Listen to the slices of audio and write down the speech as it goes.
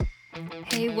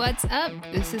Hey, what's up?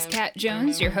 This is Kat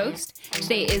Jones, your host.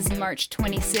 Today is March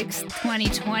 26th,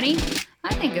 2020.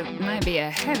 I think it might be a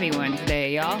heavy one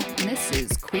today, y'all. And this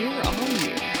is Queer All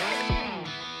Year.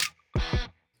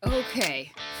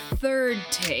 Okay, third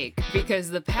take,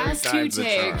 because the past two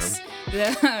takes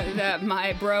that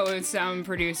my bro and sound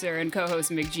producer and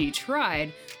co-host McG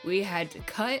tried, we had to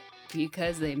cut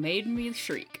because they made me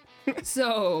shriek.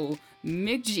 So,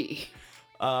 McG.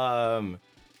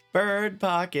 Bird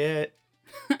pocket.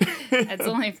 That's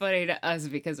only funny to us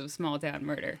because of Small Town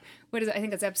Murder. What is it? I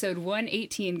think it's episode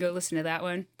 118. Go listen to that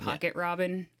one. Pocket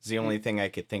Robin. It's the only thing I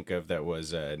could think of that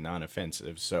was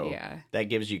non-offensive. So Yeah. that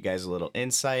gives you guys a little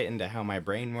insight into how my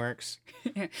brain works.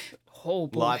 Oh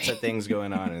boy. Lots of things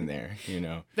going on in there, you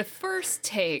know. The first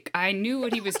take, I knew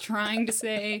what he was trying to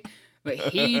say, but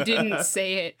he didn't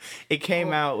say it. It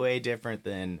came out way different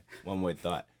than one would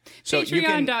thought. So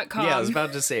Patreon.com. Yeah, I was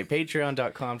about to say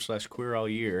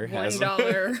patreon.com/queerallyear has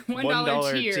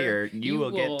 $1 tier. You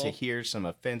will get to hear some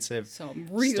offensive some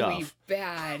really stuff.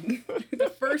 Bad.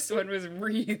 The first one was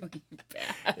really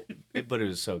bad. But it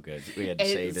was so good. We had to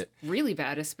save it. Really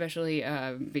bad, especially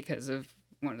because of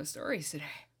one of the stories today.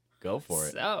 Go for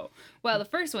it. So, well, the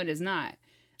first one is not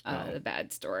the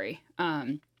bad story.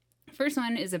 First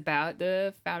one is about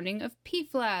the founding of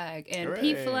PFLAG. And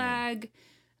Hooray. PFLAG,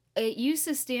 it used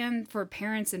to stand for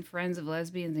Parents and Friends of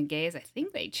Lesbians and Gays. I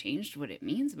think they changed what it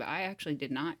means, but I actually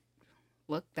did not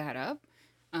look that up.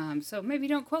 So maybe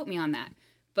don't quote me on that.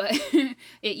 But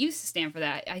it used to stand for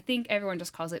that. I think everyone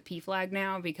just calls it PFLAG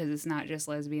now because it's not just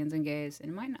lesbians and gays.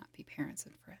 And it might not be Parents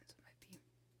and Friends. It might be...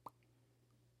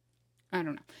 I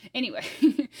don't know. Anyway,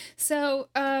 so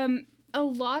a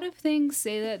lot of things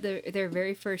say that their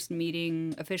very first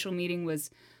official meeting was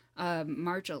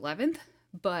March 11th.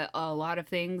 But a lot of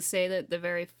things say that the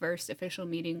very first official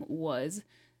meeting was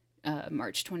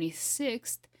March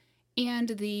 26th. And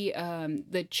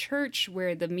the church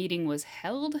where the meeting was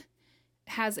held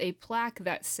has a plaque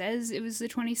that says it was the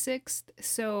 26th.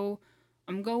 So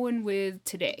I'm going with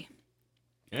today.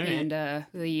 Right. And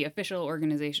the official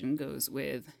organization goes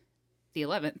with the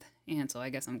 11th. And so I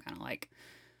guess I'm kind of like,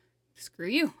 screw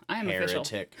you. I'm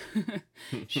Heretic. official.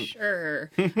 Sure.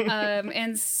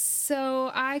 And so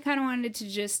I kind of wanted to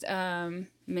just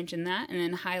mention that and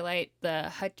then highlight the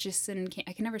Hutchinson,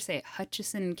 I can never say it,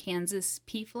 Hutchinson, Kansas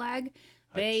PFLAG.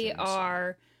 They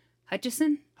are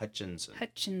Hutchinson.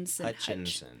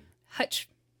 Hutch.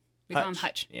 We call them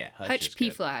Hutch. Yeah, Hutch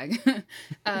PFLAG.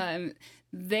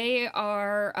 They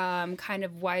are kind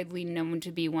of widely known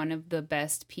to be one of the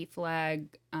best PFLAG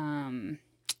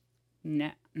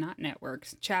not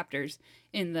networks, chapters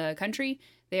in the country.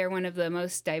 They are one of the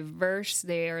most diverse.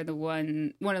 They are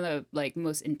one of the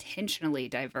most intentionally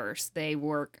diverse. They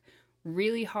work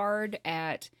really hard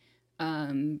at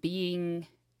being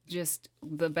just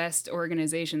the best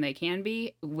organization they can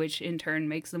be, which in turn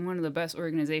makes them one of the best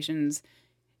organizations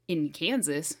in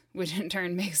Kansas, which in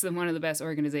turn makes them one of the best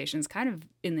organizations kind of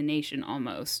in the nation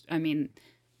almost. I mean,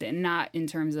 not in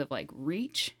terms of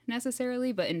reach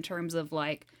necessarily, but in terms of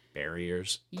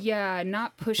barriers. Yeah,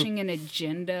 not pushing an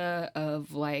agenda of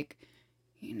the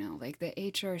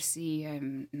HRC.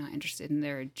 I'm not interested in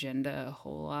their agenda a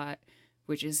whole lot,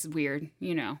 which is weird.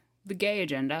 The gay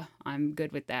agenda, I'm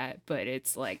good with that, but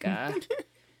it's yeah,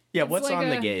 it's what's on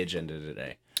the gay agenda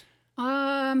today?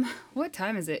 What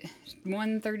time is it?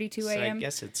 1:32 a.m. I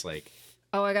guess it's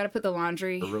oh, I gotta put the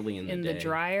laundry early in the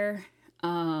dryer.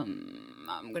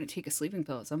 I'm gonna take a sleeping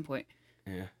pill at some point.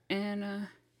 Yeah. And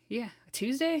yeah,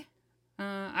 Tuesday.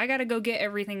 I gotta go get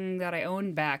everything that I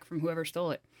own back from whoever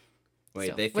stole it. Wait,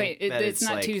 so, they think that it's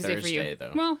not Tuesday Thursday, for you.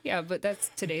 though. Well, yeah, but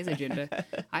that's today's agenda.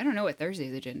 I don't know what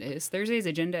Thursday's agenda is. Thursday's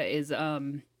agenda is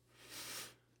buying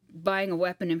a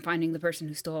weapon and finding the person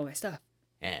who stole all my stuff.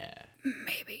 Yeah.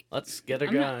 Maybe. Let's get a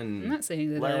gun. I'm not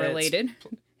saying that they're related.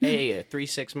 Hey,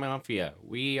 3-6 Mafia.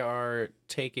 We are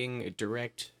taking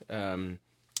direct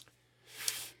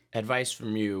advice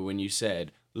from you when you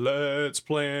said, let's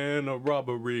plan a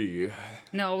robbery.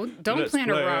 No, don't plan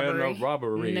a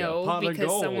robbery. No, pot because of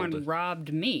gold. someone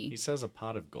robbed me. He says a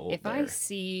pot of gold. If I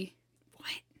see... What?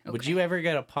 Okay. Would you ever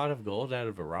get a pot of gold out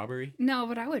of a robbery? No,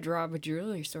 but I would rob a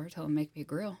jewelry store, tell them make me a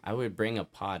grill. I would bring a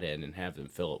pot in and have them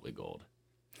fill it with gold.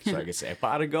 So I could say, a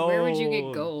pot of gold. Where would you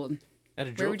get gold? At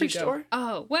a jewelry store?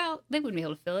 Oh, well, they wouldn't be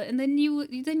able to fill it, and then you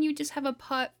just have a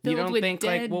pot filled with dead You don't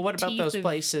think what about those of...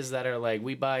 places that are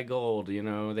we buy gold? They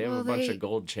have a bunch of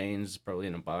gold chains probably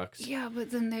in a box. Yeah, but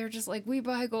then they're just we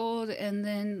buy gold, and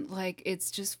then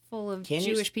it's just full of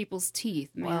Jewish people's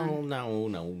teeth, man. Well,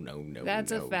 no.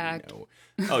 That's a fact. No.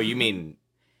 Oh, you mean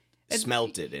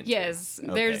smelted into? Yes,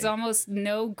 Okay. there's almost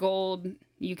no gold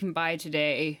you can buy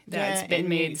today that's been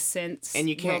made since and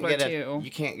you can't World get War II.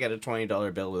 you can't get a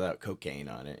 $20 bill without cocaine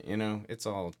on it. You know, it's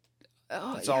all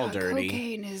dirty.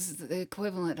 Cocaine is the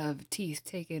equivalent of teeth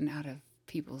taken out of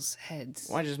people's heads.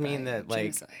 Well, I just mean that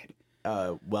genocide.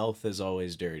 wealth is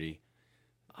always dirty.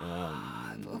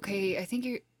 Okay, I think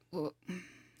you're. Well,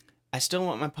 I still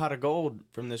want my pot of gold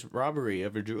from this robbery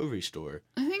of a jewelry store.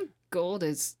 I think gold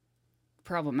is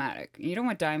problematic. You don't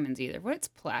want diamonds either. What's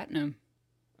platinum?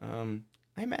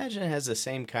 I imagine it has the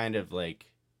same kind of I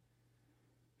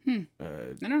don't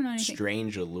know anything.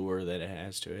 Strange allure that it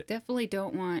has to it. Definitely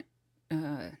don't want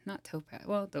not topaz.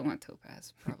 Well, don't want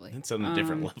topaz probably. It's on a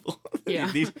different level.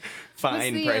 Yeah. These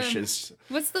fine, precious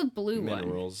what's the blue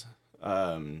minerals.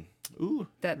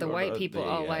 That the white people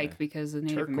all like because of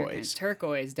Native Americans.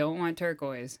 Turquoise. Don't want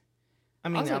turquoise. I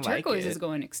mean, also, turquoise is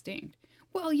going extinct.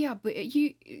 Well, yeah, but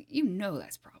you know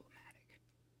that's problematic.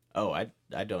 Oh, I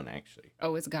don't actually.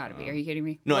 Oh, it's got to be. Are you kidding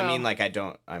me? No, I mean, I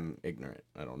don't. I'm ignorant.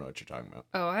 I don't know what you're talking about.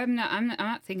 Oh, I'm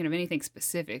not thinking of anything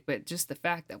specific, but just the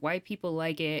fact that white people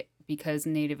like it because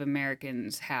Native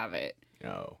Americans have it.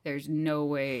 Oh. There's no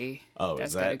way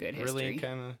that's got a good history. Really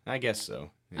kind of? I guess so.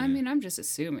 Yeah. I mean, I'm just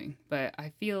assuming, but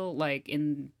I feel like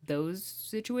in those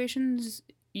situations,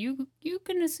 you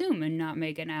can assume and not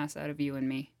make an ass out of you and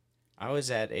me. I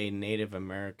was at a Native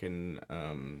American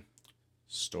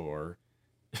store.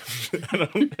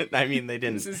 I mean, they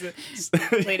didn't.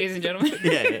 Ladies and gentlemen.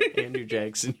 Yeah, Andrew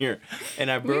Jackson here,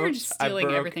 and we were just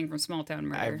stealing everything from Small Town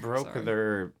Murder. I broke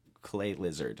their clay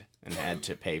lizard and had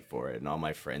to pay for it, and all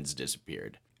my friends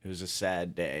disappeared. It was a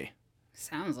sad day.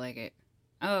 Sounds like it.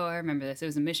 Oh, I remember this. It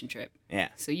was a mission trip. Yeah.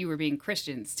 So you were being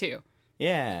Christians too.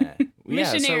 Yeah.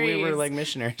 Missionaries. So we were like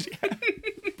missionaries.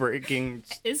 Breaking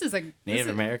Native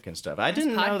American stuff. I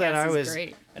didn't know that I was.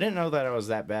 Great. I didn't know that I was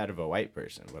that bad of a white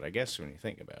person, but I guess when you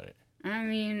think about it. I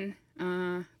mean,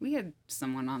 we had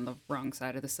someone on the wrong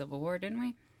side of the Civil War, didn't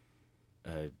we?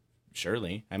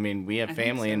 Surely. I mean, we have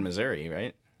family in Missouri,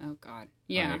 right? Oh God.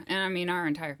 Yeah, and I mean, our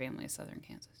entire family is Southern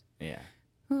Kansas. Yeah.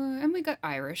 And we got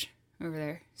Irish over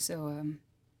there, so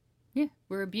yeah,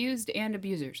 we're abused and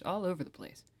abusers all over the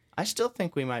place. I still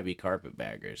think we might be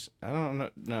carpetbaggers. I don't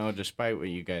know, despite what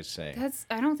you guys say.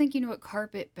 I don't think you know what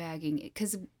carpetbagging is,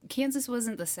 because Kansas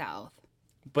wasn't the South.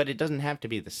 But it doesn't have to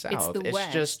be the South. It's the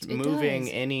West. Just moving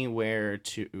anywhere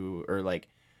to, or a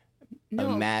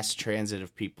mass transit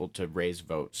of people to raise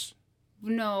votes.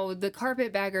 No, the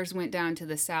carpetbaggers went down to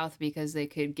the South because they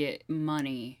could get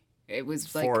money. It was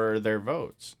for their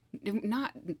votes.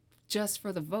 Not just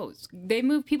for the votes. They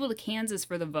moved people to Kansas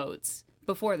for the votes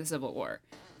before the Civil War.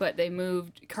 But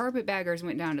carpetbaggers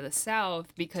went down to the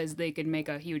South because they could make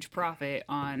a huge profit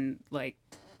on,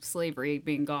 slavery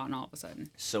being gone all of a sudden.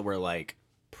 So we're,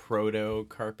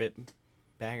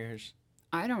 proto-carpetbaggers?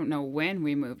 I don't know when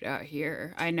we moved out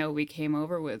here. I know we came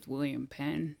over with William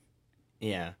Penn.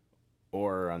 Yeah.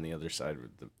 Or on the other side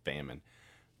with the famine.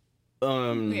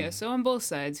 Yeah, so on both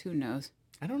sides, who knows?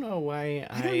 I don't know why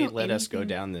I let us go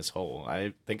down this hole.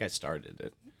 I think I started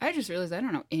it. I just realized I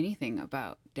don't know anything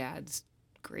about Dad's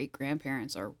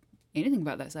great-grandparents or anything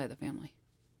about that side of the family.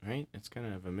 Right? It's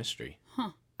kind of a mystery. Huh.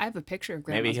 I have a picture of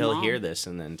Grandma's Maybe he'll mom. Hear this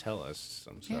and then tell us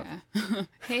some stuff. Yeah.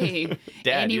 Hey,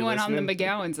 Dad, anyone on the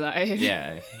McGowan side?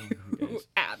 Yeah.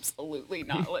 Absolutely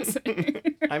not listening.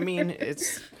 I mean,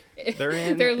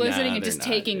 They're listening and just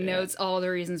taking notes. All the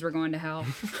reasons we're going to hell.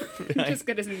 Just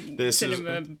gonna send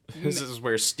him this is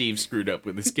where Steve screwed up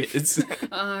with his kids.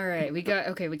 All right, we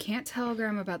can't tell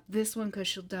Grandma about this one because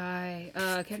she'll die.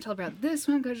 Can't tell her about this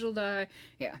one because she'll die.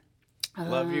 Yeah.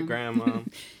 Love you, Grandma.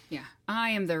 Yeah,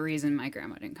 I am the reason my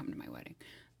grandma didn't come to my wedding.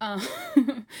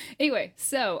 Anyway,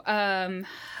 so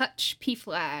Hutch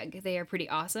PFLAG, they are pretty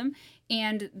awesome.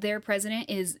 And their president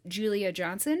is Julia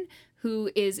Johnson,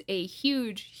 who is a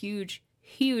huge,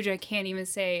 I can't even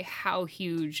say how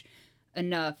huge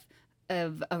enough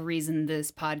of a reason this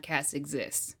podcast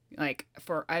exists.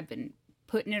 I've been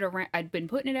putting it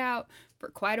out for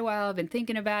quite a while. I've been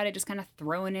thinking about it, just kind of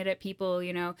throwing it at people,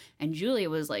 and Julia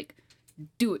was like,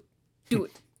 do it,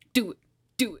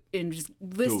 and just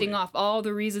listing off all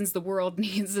the reasons the world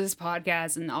needs this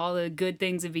podcast and all the good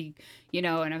things it'd be, and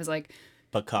I was like,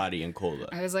 Bacardi and cola.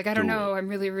 I was like, I don't know. I'm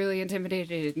really, really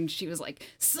intimidated. And she was like,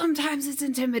 sometimes it's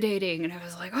intimidating. And I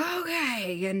was like,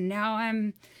 okay. And now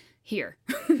I'm here.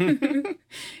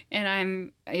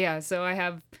 And so I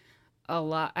have a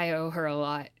lot. I owe her a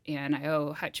lot. And I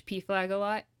owe Hutch PFLAG a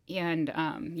lot. And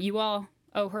you all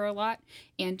owe her a lot.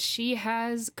 And she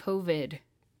has COVID.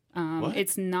 What?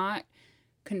 It's not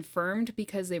confirmed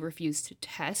because they refuse to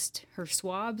test her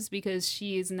swabs because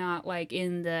she is not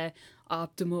in the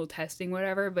optimal testing,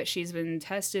 whatever, but she's been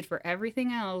tested for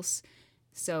everything else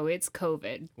So it's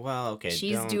COVID. Well, okay.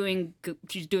 She's doing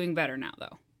better now,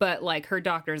 though. But, like, her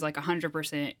doctor's like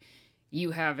 100%,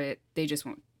 you have it. They just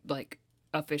won't, like,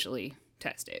 officially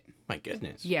test it. My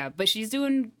goodness. Yeah, but she's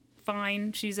doing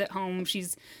fine. She's at home.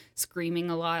 She's screaming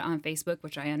a lot on Facebook,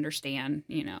 which I understand.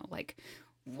 You know, like,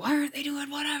 why aren't they doing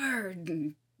whatever?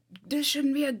 This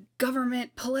shouldn't be a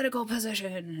government political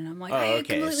position. And I'm like, I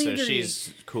completely agree.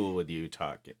 She's cool with you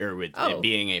talking, or with it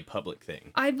being a public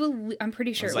thing. I'm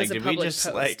pretty sure it was a public post.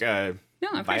 Did we just, like,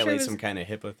 no, violate some kind of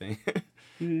HIPAA thing?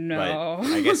 No.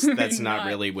 But I guess that's not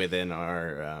really within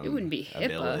our it wouldn't be HIPAA.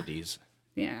 abilities.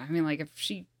 Yeah, I mean, like, if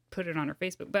she put it on her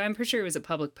Facebook, but I'm pretty sure it was a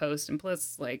public post, and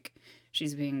plus, like,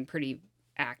 she's being pretty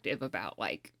active about,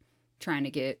 like, trying to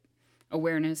get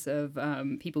awareness of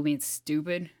people being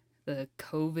stupid, the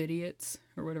COVID-idiots,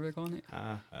 or whatever they're calling it.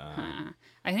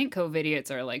 I think COVID-idiots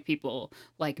are, like, people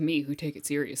like me who take it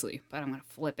seriously, but I'm going to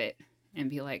flip it and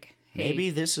be like, hey.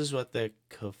 Maybe this is what the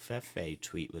Covfefe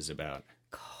tweet was about.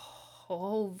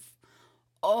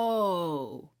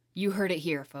 Oh, you heard it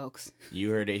here, folks.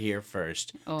 You heard it here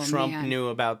first. Oh, Trump man. knew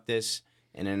about this,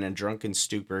 and in a drunken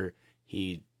stupor,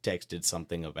 he texted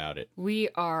something about it. We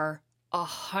are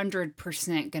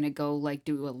 100% gonna go, like,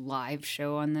 do a live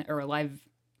show on the, or a live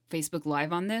Facebook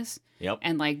Live on this. Yep.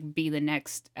 And, like, be the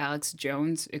next Alex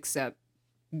Jones, except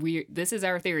this is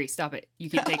our theory. Stop it. You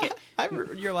can't take it.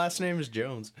 Your last name is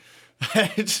Jones.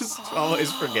 I just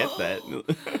always forget that.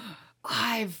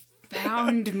 I've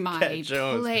found my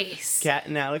place. Cat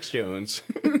and Alex Jones.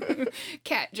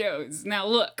 Cat Jones. Now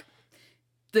look,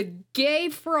 the gay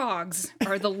frogs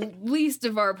are the least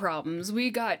of our problems.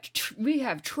 We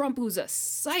have Trump, who's a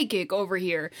psychic, over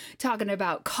here talking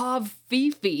about Cov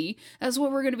Fifi. That's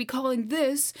what we're going to be calling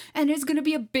this, and it's going to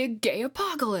be a big gay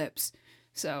apocalypse.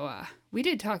 So we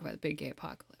did talk about the big gay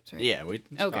apocalypse, right? Yeah, we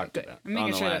talked about it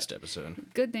on the last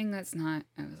episode. Good thing that's not.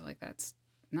 I was like, that's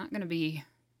not going to be.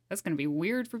 That's going to be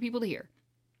weird for people to hear.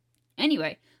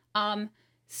 Anyway,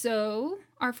 so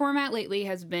our format lately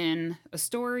has been a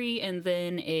story and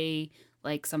then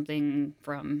something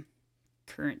from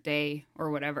current day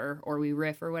or whatever, or we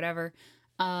riff or whatever.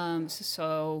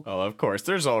 So. Oh, of course.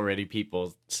 There's already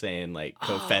people saying, like,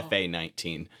 Covfefe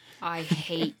 19. I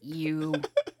hate you.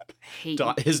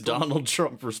 Is Donald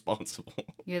Trump responsible?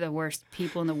 You're the worst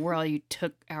people in the world. You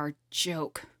took our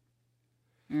joke.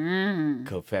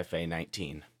 Covfefe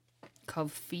 19.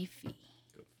 Covfifi.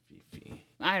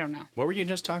 I don't know. What were you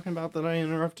just talking about that I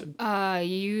interrupted?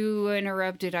 You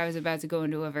interrupted. I was about to go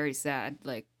into a very sad,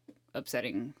 like,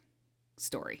 upsetting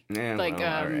story. Yeah, like,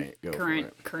 all right. Go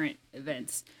current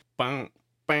events. Bam,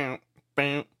 bam,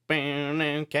 bam, bam,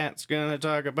 and Cat's gonna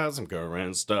talk about some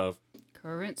current stuff.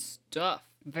 Current stuff.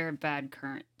 Very bad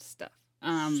current stuff.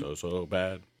 So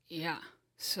bad. Yeah.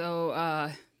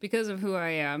 So, because of who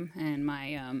I am and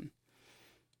my,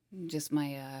 just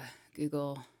my,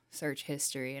 Google search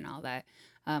history and all that,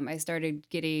 I started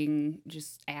getting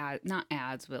just not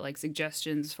ads, but like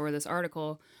suggestions for this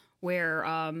article where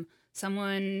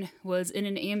someone was in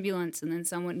an ambulance and then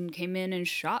someone came in and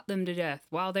shot them to death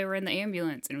while they were in the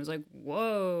ambulance, and it was like,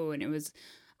 whoa. And it was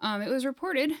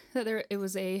reported that it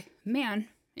was a man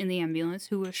in the ambulance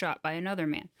who was shot by another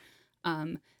man.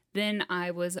 Then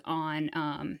I was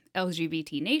on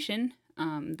LGBT Nation,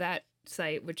 that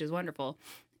site, which is wonderful,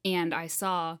 and I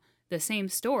saw the same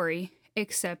story,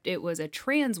 except it was a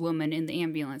trans woman in the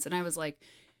ambulance. And I was like,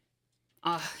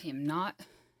 I am not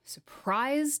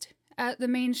surprised at the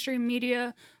mainstream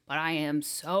media, but I am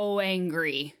so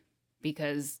angry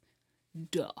because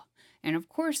duh. And of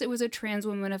course it was a trans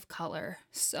woman of color.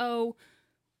 So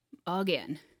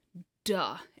again,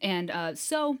 duh. And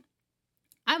so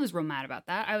I was real mad about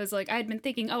that. I was like, I had been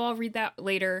thinking, oh, I'll read that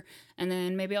later, and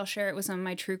then maybe I'll share it with some of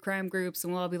my true crime groups,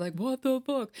 and we'll all be like, what the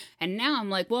fuck? And now I'm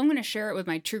like, well, I'm going to share it with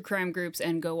my true crime groups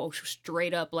and go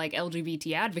straight up like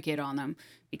LGBT advocate on them,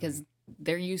 because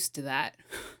they're used to that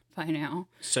by now.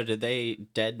 So did they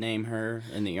dead name her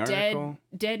in the article?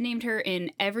 Dead named her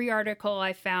in every article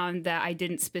I found that I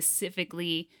didn't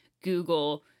specifically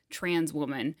Google trans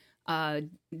woman.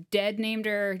 Dead named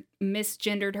her,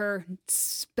 misgendered her,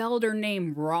 spelled her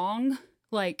name wrong.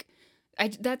 Like,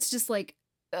 that's just like,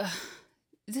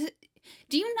 do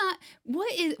you not,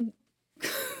 what is,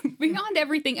 beyond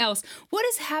everything else, what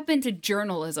has happened to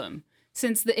journalism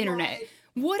since the internet?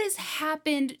 What has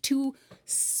happened to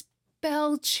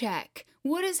spell check?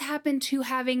 What has happened to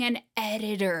having an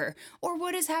editor? Or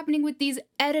what is happening with these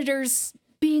editors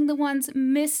being the ones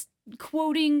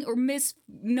misquoting or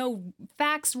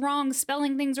facts wrong,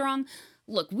 spelling things wrong?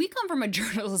 Look, we come from a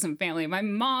journalism family. My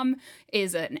mom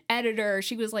is an editor.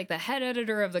 She was like the head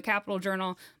editor of the Capital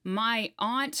Journal. Our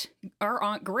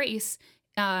aunt Grace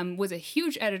was a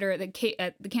huge editor at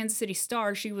the Kansas City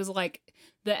Star. She was like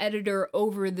the editor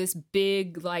over this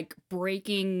big like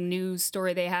breaking news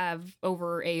story they have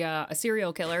over a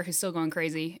serial killer who's still going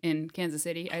crazy in Kansas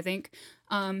City, I think.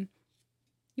 You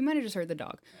might have just heard the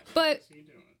dog, but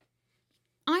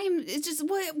it's just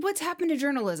what's happened to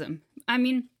journalism. I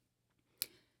mean,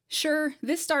 sure,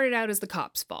 this started out as the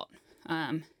cops' fault.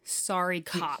 Sorry,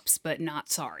 cops, but not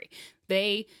sorry.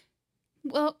 They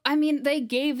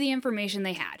gave the information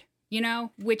they had,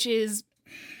 which is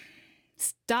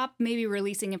stop maybe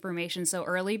releasing information so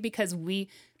early because we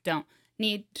don't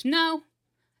need to know.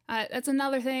 That's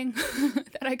another thing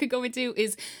that I could go into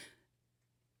is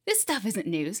this stuff isn't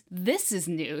news. This is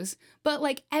news. But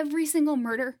like every single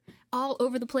murder all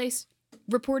over the place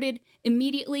reported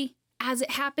immediately as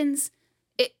it happens.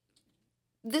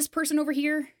 This person over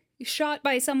here shot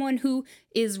by someone who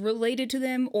is related to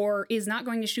them or is not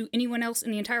going to shoot anyone else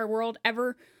in the entire world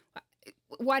ever.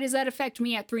 Why does that affect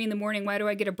me at 3 a.m? Why do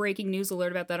I get a breaking news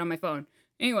alert about that on my phone?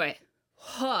 Anyway,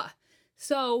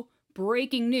 so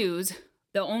breaking news,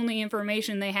 the only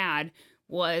information they had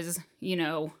was,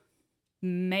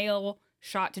 male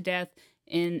shot to death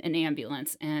in an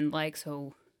ambulance. And like,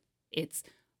 so it's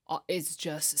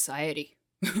just society.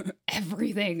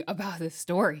 Everything about this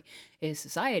story is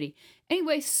society.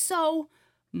 Anyway, so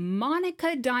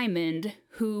Monica Diamond,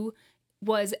 who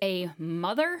was a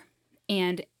mother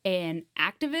and an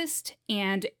activist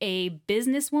and a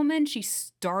businesswoman, she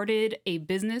started a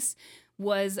business,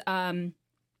 was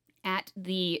at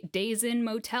the Days Inn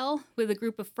Motel with a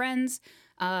group of friends.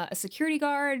 A security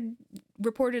guard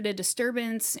reported a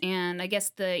disturbance, and I guess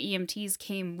the EMTs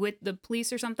came with the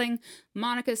police or something.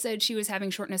 Monica said she was having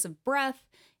shortness of breath,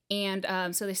 and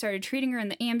so they started treating her in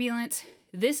the ambulance.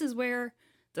 This is where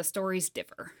the stories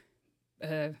differ.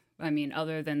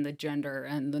 Other than the gender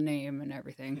and the name and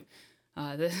everything.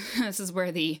 This is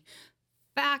where the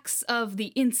facts of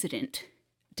the incident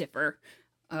differ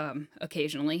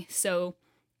occasionally. So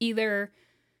either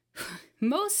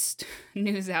most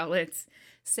news outlets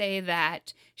say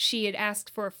that she had asked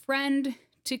for a friend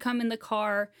to come in the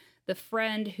car. The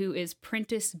friend, who is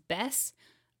Prentice Bess,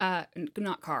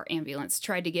 ambulance,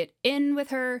 tried to get in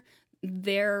with her. What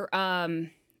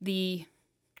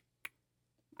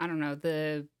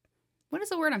is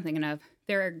the word I'm thinking of?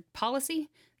 Their policy?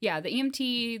 Yeah, the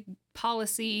EMT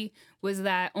policy was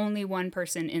that only one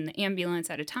person in the ambulance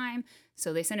at a time.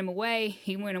 So they sent him away.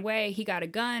 He went away. He got a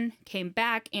gun, came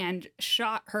back, and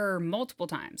shot her multiple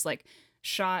times.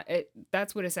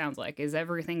 That's what it sounds like, is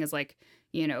everything is like,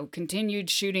 continued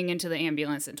shooting into the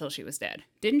ambulance until she was dead.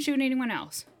 Didn't shoot anyone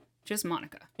else. Just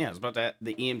Monica. Yeah, it was about that.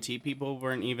 The EMT people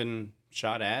weren't even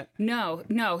shot at?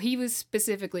 No, he was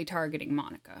specifically targeting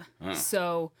Monica.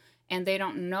 So, and they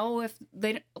don't know if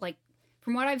they,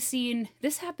 from what I've seen,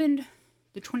 this happened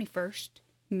the 21st,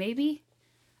 maybe?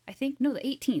 I think, no, the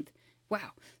 18th.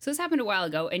 Wow. So this happened a while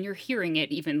ago, and you're hearing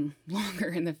it even longer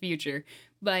in the future.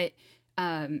 But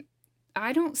I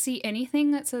don't see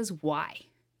anything that says why,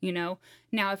 Now,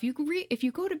 if you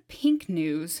go to Pink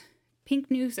News,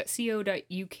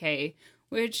 pinknews.co.uk,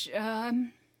 which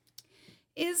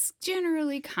is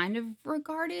generally kind of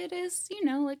regarded as,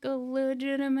 like a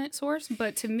legitimate source,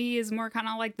 but to me is more kind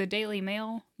of like the Daily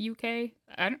Mail UK.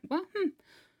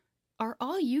 Are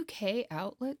all UK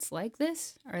outlets like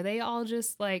this? Are they all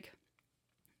just like,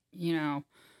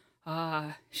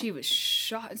 she was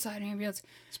shot inside an ambulance?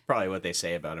 It's probably what they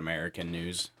say about American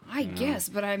news. I guess,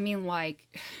 but I mean, I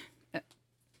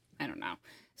don't know.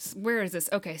 Where is this?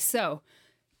 Okay, so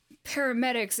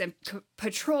paramedics and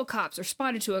patrol cops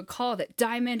responded to a call that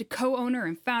Diamond, co-owner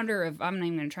and founder of, I'm not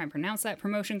even going to try and pronounce that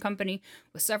promotion company,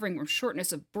 was suffering from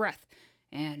shortness of breath.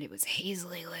 And it was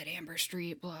hazily lit Amber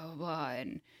Street, blah, blah, blah,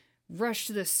 and rushed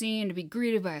to the scene to be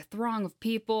greeted by a throng of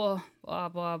people, blah,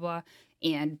 blah, blah.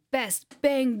 And Bess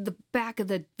banged the back of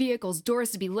the vehicle's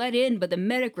doors to be let in, but the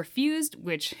medic refused,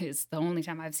 which is the only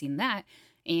time I've seen that.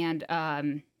 And,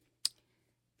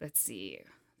 let's see,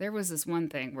 there was this one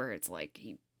thing where it's like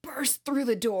he burst through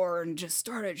the door and just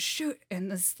started shooting.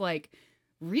 And this,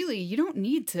 really, you don't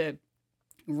need to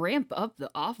ramp up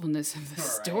the awfulness of the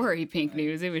story, Pink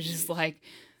News. It was just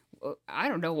I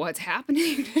don't know what's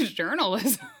happening to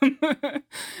journalism.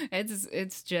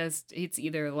 It's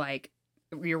either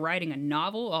you're writing a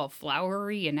novel all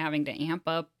flowery and having to amp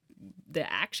up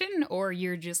the action, or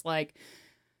you're just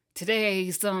today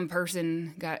some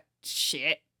person got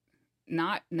shit.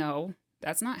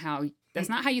 That's not how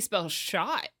you spell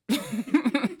shot.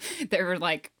 There were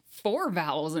 4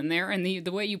 vowels in there, and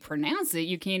the way you pronounce it,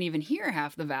 you can't even hear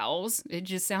half the vowels. It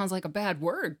just sounds like a bad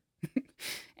word.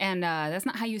 And that's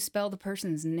not how you spell the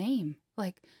person's name.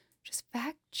 just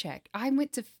fact check. I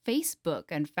went to Facebook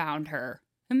and found her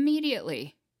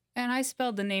immediately. And I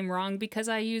spelled the name wrong because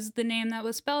I used the name that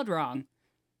was spelled wrong.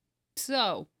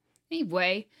 So,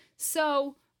 anyway,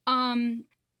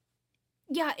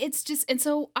 yeah, it's just, and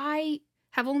so I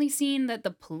have only seen that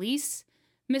the police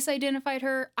misidentified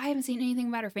her. I haven't seen anything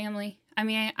about her family. I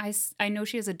mean, I know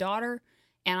she has a daughter,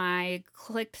 and I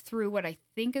clicked through what I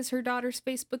think is her daughter's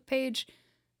Facebook page,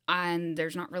 and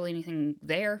there's not really anything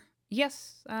there.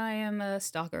 Yes, I am a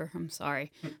stalker. I'm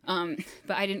sorry. But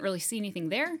I didn't really see anything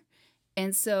there.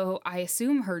 And so I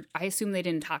assume they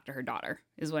didn't talk to her daughter,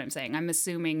 is what I'm saying. I'm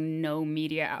assuming no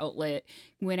media outlet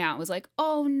went out and was like,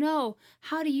 oh no,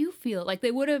 how do you feel? Like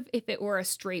they would have if it were a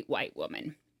straight white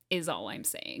woman, is all I'm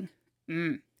saying.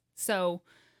 So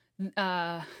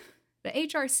the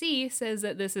HRC says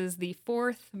that this is the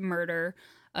 4th murder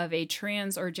of a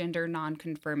trans or gender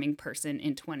non-confirming person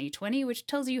in 2020, which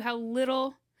tells you how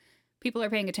little people are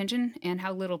paying attention and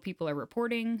how little people are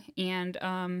reporting. And,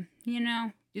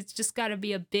 it's just got to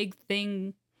be a big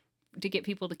thing to get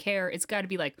people to care. It's got to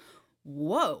be like,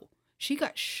 whoa, she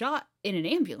got shot in an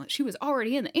ambulance. She was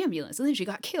already in the ambulance, and then she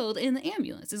got killed in the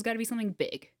ambulance. It's got to be something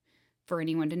big for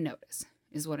anyone to notice,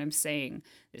 is what I'm saying.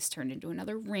 This turned into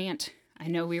another rant. I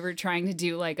know we were trying to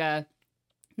do like a,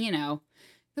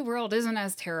 the world isn't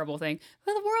as terrible thing.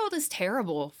 But the world is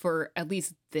terrible for at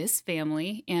least this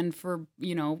family and for,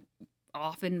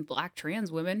 often Black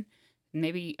trans women.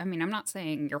 Maybe, I'm not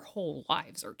saying your whole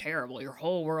lives are terrible. Your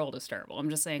whole world is terrible. I'm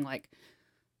just saying, like,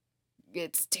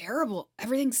 it's terrible.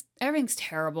 Everything's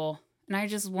terrible. And I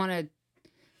just want to,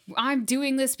 I'm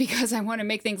doing this because I want to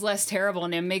make things less terrible.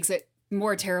 And it makes it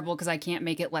more terrible because I can't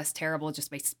make it less terrible just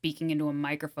by speaking into a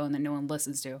microphone that no one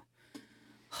listens to.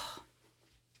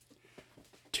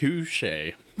 Touche.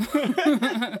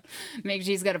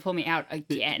 McGee's got to pull me out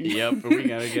again. Yep, we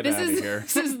got to get out of here.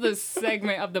 This is the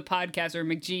segment of the podcast where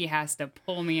McGee has to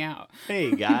pull me out.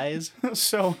 Hey, guys.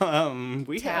 So,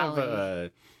 we Tally.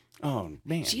 have, oh,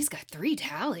 man. She's got 3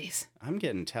 tallies. I'm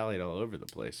getting tallied all over the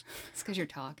place. It's because you're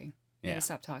talking. Yeah. You gotta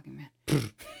stop talking, man.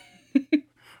 All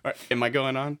right, am I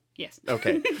going on? Yes.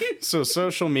 Okay. So,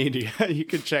 social media, you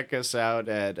can check us out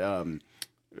at,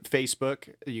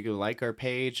 Facebook. You can like our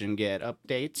page and get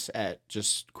updates at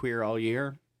just Queer All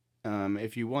Year.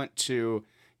 If you want to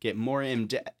get more in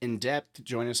depth,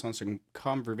 join us on some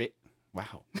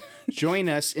join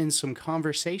us in some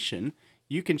conversation.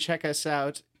 You can check us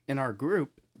out in our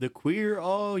group, the Queer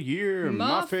All Year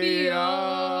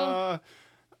Mafia.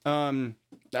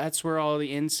 That's where all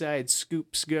the inside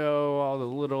scoops go, all the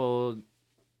little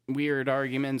weird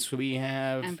arguments we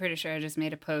have. I'm pretty sure I just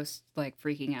made a post like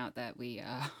freaking out that we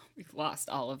lost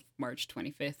all of March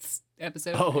 25th's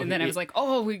episode, and then I was like,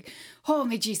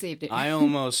 McGee saved it. I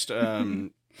almost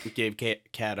gave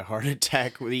Kat a heart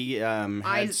attack. We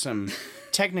had some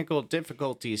technical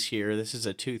difficulties here. This is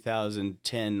a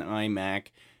 2010 iMac,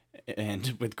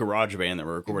 and with GarageBand that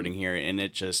we're recording here, and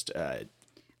it just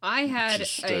I had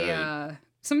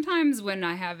sometimes when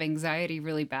I have anxiety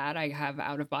really bad, I have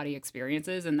out-of-body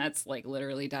experiences, and that's, like,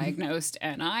 literally diagnosed,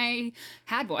 and I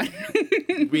had one.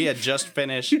 We had just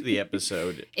finished the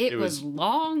episode. It was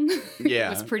long. Yeah. It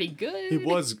was pretty good. It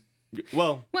was.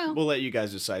 Well, we'll let you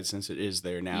guys decide since it is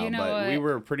there now, but we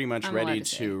were pretty much ready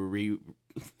to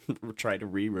try to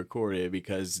re-record it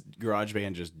because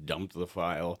GarageBand just dumped the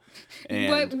file.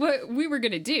 And what we were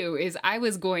going to do is I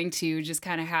was going to just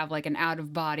kind of have, like, an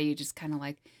out-of-body, just kind of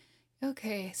like,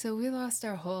 okay, so we lost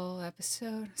our whole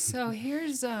episode. So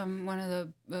here's one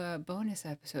of the bonus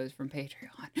episodes from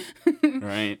Patreon.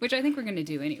 Right. Which I think we're going to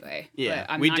do anyway. Yeah,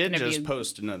 but we did just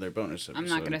post another bonus episode. I'm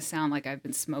not going to sound like I've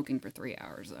been smoking for 3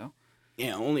 hours, though.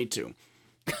 Yeah, only 2.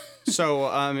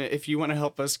 So if you want to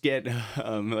help us get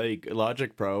like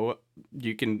Logic Pro,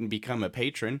 you can become a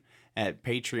patron at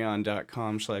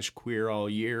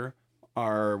patreon.com/queerallyear.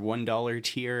 Our $1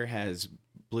 tier has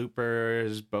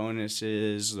bloopers,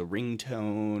 bonuses, the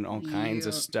ringtone, all kinds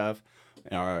of stuff.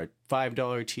 Our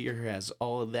 $5 tier has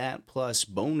all of that, plus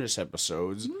bonus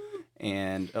episodes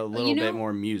and a little bit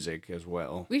more music as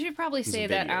well. We should probably say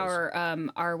that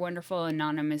our wonderful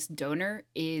anonymous donor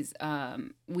is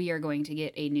we are going to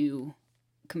get a new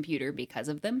computer because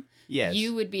of them. Yes.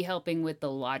 You would be helping with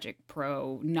the Logic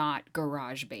Pro, not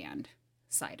GarageBand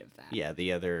side of that. Yeah,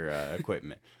 the other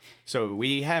equipment. So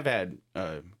we have had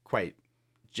quite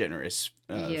generous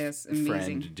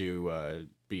friend to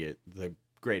be the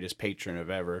greatest patron of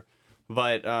ever,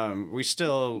 but we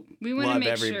still love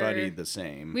everybody the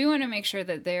same. We want to make sure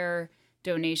that their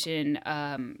donation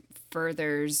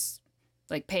furthers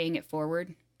like paying it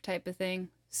forward type of thing.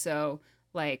 So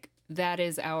like that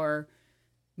is our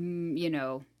we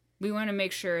want to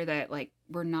make sure that like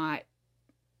we're not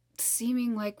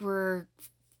seeming like we're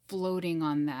floating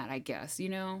on that, I guess, you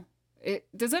know?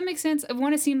 Does that make sense? I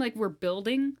want to seem like we're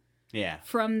building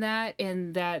from that,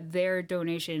 and that their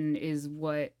donation is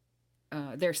what,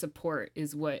 their support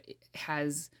is what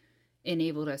has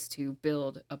enabled us to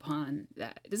build upon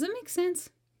that. Does that make sense?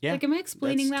 Yeah. Like, am I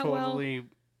explaining that well? That's totally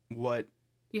what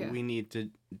we need to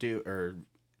do, or...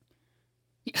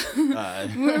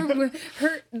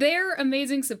 their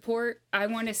amazing support, I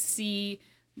want to see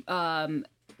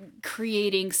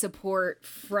creating support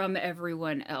from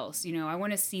everyone else. You know, I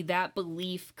want to see that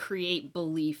belief create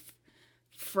belief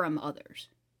from others,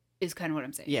 is kind of what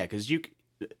I'm saying. Yeah, because you,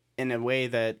 in a way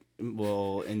that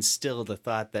will instill the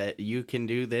thought that you can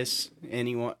do this,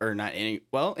 anyone,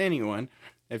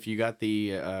 if you got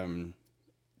the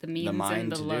means the mind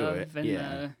and the to love do it. and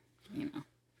Yeah. the, you know.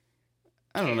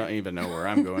 I don't even know where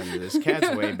I'm going with this.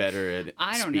 Kat's way better at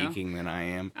speaking than I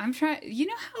am. I'm trying. You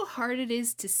know how hard it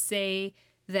is to say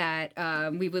that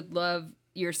we would love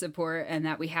your support and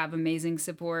that we have amazing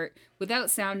support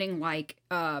without sounding like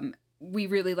we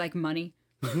really like money.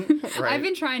 Right. I've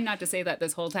been trying not to say that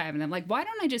this whole time, and I'm like, why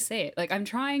don't I just say it? Like, I'm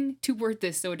trying to word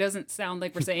this so it doesn't sound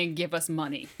like we're saying give us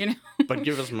money, you know? But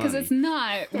give us money. Because it's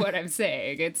not what I'm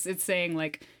saying. It's saying,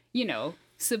 like, you know,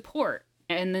 support.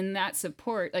 And then that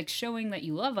support, like showing that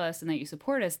you love us and that you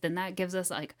support us, then that gives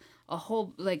us like a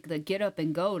whole, like the get up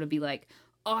and go to be like,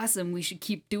 awesome, we should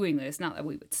keep doing this. Not that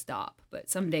we would stop, but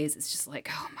some days it's just like,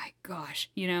 oh my gosh,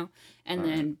 you know? And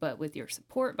then, but with your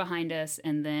support behind us,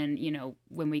 and then, you know,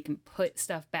 when we can put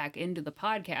stuff back into the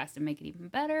podcast and make it even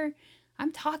better,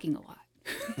 I'm talking a lot.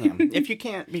 Yeah. If you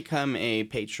can't become a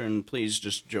patron, please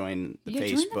just join the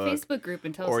Facebook. Join the Facebook group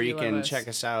and tell us or you you can love us. check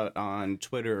us out on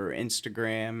Twitter or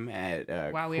Instagram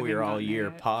at Wow, Queer All Year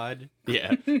Pod.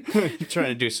 Yeah. Trying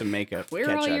to do some makeup.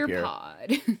 Queer All Year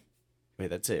Pod. Wait,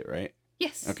 that's it, right?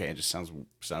 Yes. Okay, it just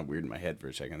sounded weird in my head for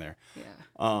a second there.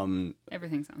 Yeah.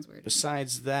 Everything sounds weird.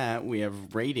 Besides that, we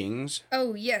have ratings.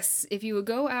 Oh, yes. If you would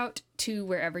go out to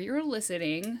wherever you're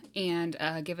listening and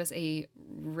give us a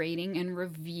rating and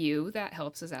review, that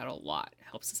helps us out a lot.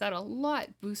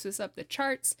 Boosts us up the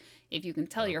charts. If you can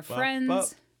tell your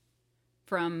friends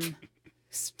from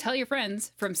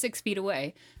 6 feet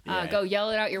away, go yell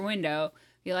it out your window.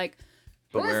 Be like,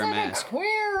 but wear a mask.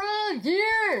 Queer All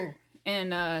Year.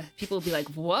 And people will be like,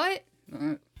 what?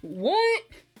 What?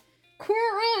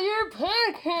 Queer All Year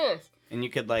podcast. And you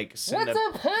could like send a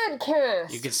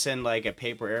podcast? You could send like a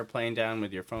paper airplane down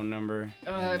with your phone number.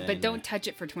 But don't touch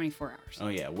it for 24 hours. Oh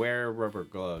yeah, wear rubber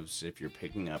gloves if you're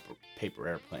picking up paper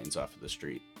airplanes off of the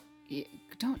street. Yeah,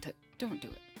 don't do it. Don't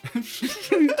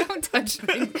touch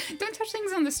things. Don't touch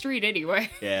things on the street anyway.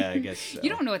 Yeah, I guess so.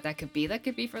 You don't know what that could be. That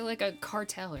could be for like a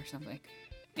cartel or something.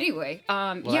 Anyway,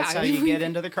 that's how you get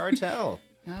into the cartel.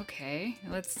 Okay,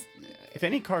 let's. If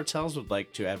any cartels would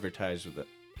like to advertise with it.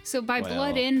 So by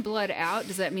blood in, blood out,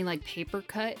 does that mean like paper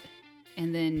cut,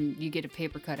 and then you get a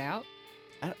paper cut out?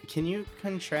 Can you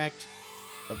contract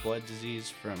a blood disease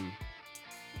from,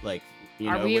 like,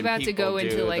 Are we about to go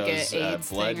into like those, an AIDS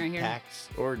blood thing right here? Packs,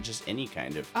 or just any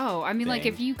kind of? Oh, I mean, thing. like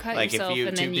if you cut yourself like if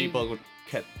and two then people would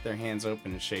cut their hands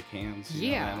open and shake hands.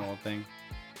 You know, that whole thing.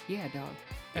 Yeah, dog.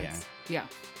 Yeah.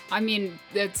 I mean,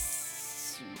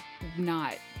 that's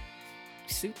not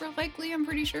super likely, I'm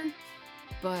pretty sure.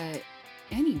 But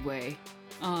anyway,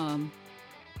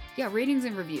 ratings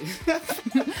and reviews.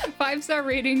 5-star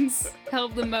ratings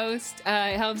help the most.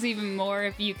 It helps even more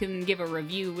if you can give a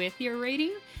review with your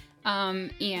rating.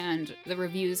 And the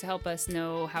reviews help us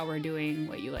know how we're doing,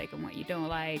 what you like and what you don't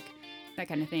like, that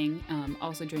kind of thing.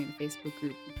 Also join the Facebook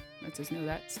group. Lets us know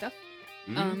that stuff.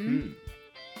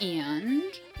 And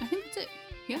I think that's it.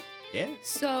 Yeah.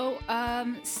 So,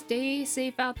 stay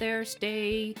safe out there.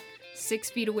 Stay 6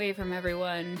 feet away from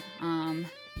everyone.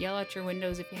 Yell out your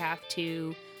windows if you have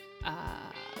to.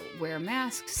 Wear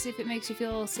masks if it makes you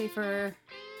feel safer.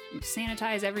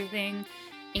 Sanitize everything.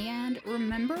 And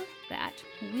remember that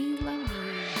we love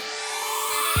you.